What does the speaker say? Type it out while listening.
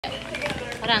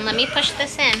Hold on, let me push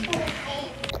this in.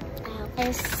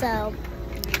 And so,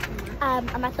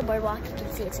 I'm at the boardwalk. You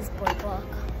can see it says boardwalk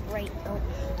right. Oh,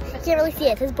 you can't really see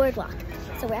it. It says boardwalk.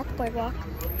 So we're at the boardwalk,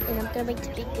 and I'm gonna be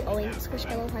going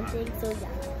squishmallow hunting. So yeah.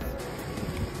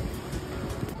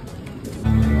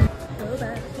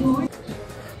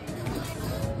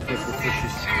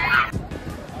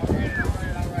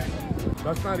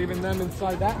 That's not even them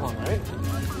inside that one, right?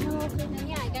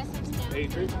 Yeah, I guess I'm down.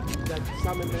 Adrian, is that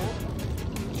some in there?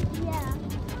 Yeah.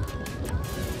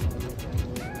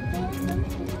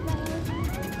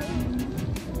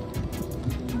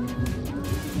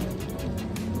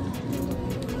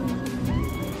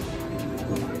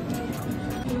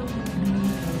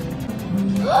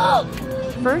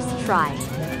 First try.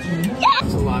 Yes!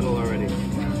 It's a lot already.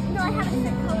 No, I haven't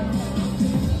said color.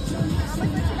 How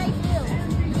much should I do?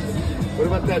 What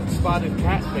about that spotted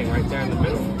cat thing right there in the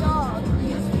middle? Dog.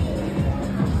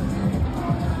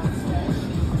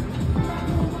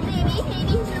 Maybe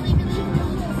he's really.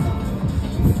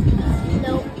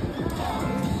 Nope.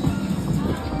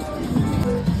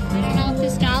 I don't know if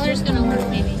this dollar's gonna work,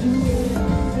 maybe.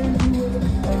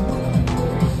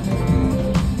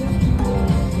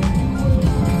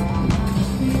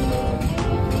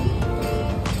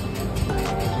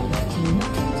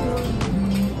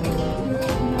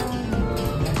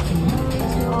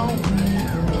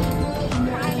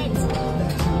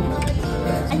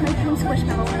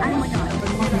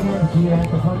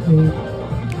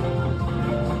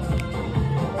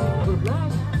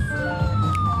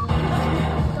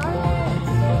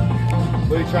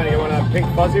 What are you trying to get, one of the pink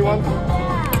fuzzy ones?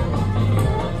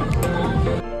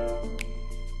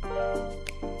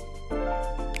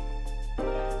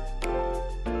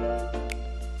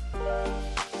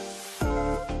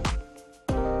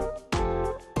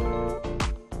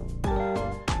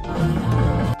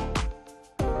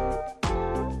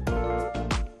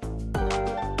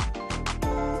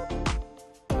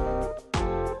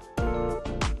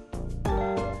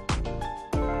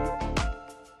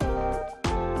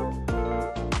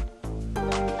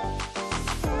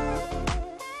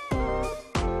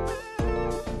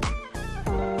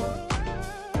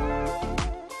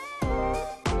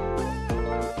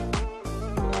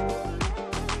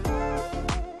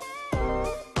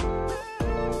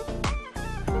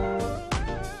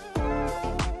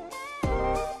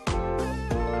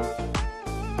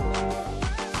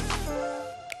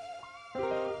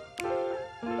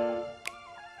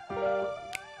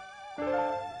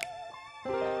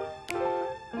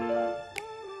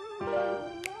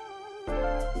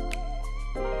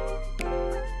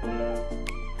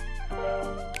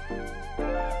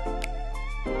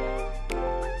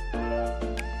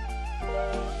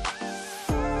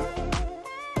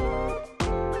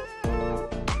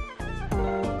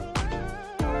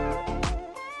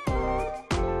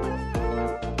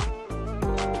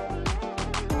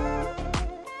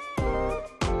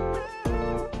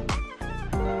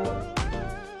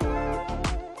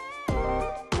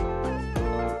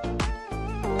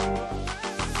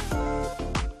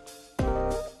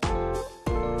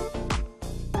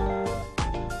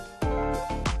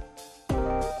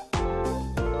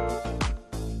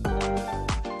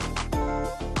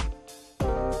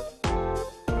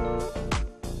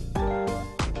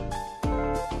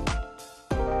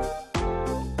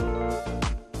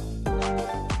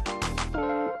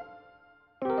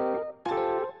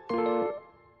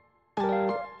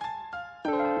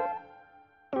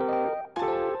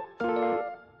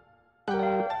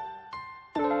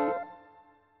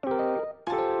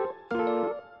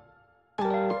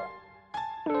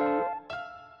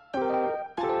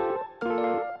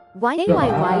 Why? Looking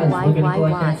to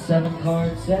collect that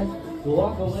 7-card set.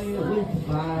 Walk away with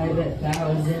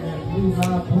 5,000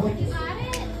 move-on points.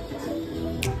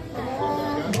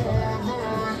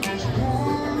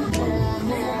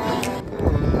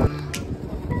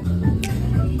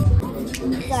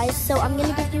 Guys, so I'm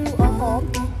gonna give you a haul.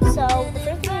 So the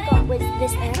first thing I got was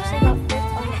this. I actually got this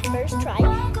on the first try, and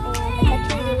it's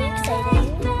actually really exciting.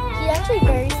 He's actually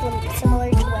very similar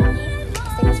to Wendy.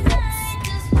 His name is Fritz.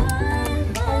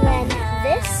 And then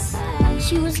this,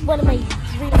 she was one of my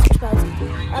dream squirrels.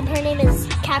 Her name is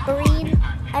Caparine.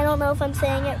 I don't know if I'm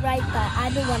saying it right, but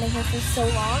I've been wanting her for so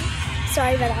long.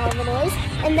 Sorry about all the noise.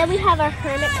 And then we have our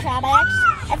hermit crab.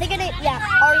 I think her name, yeah,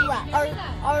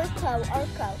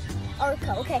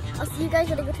 Arco. Okay, I'll see you guys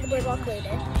when I go to the boardwalk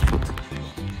later.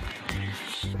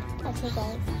 Okay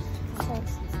guys, so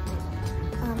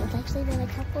it's actually been a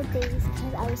couple of days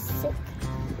because I was sick.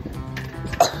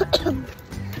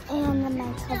 And then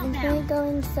my cousin's really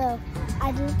going, so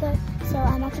I didn't go. So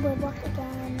I'm at the boardwalk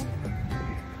again.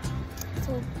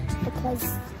 So because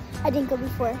I didn't go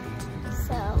before,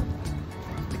 so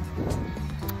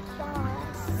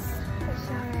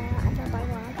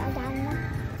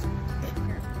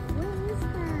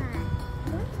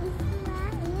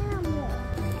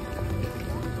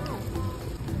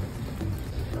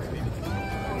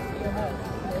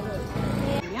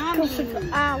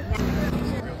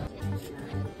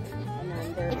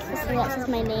that says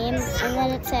my name, and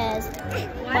then it says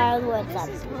Wildwood.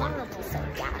 So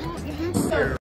yeah.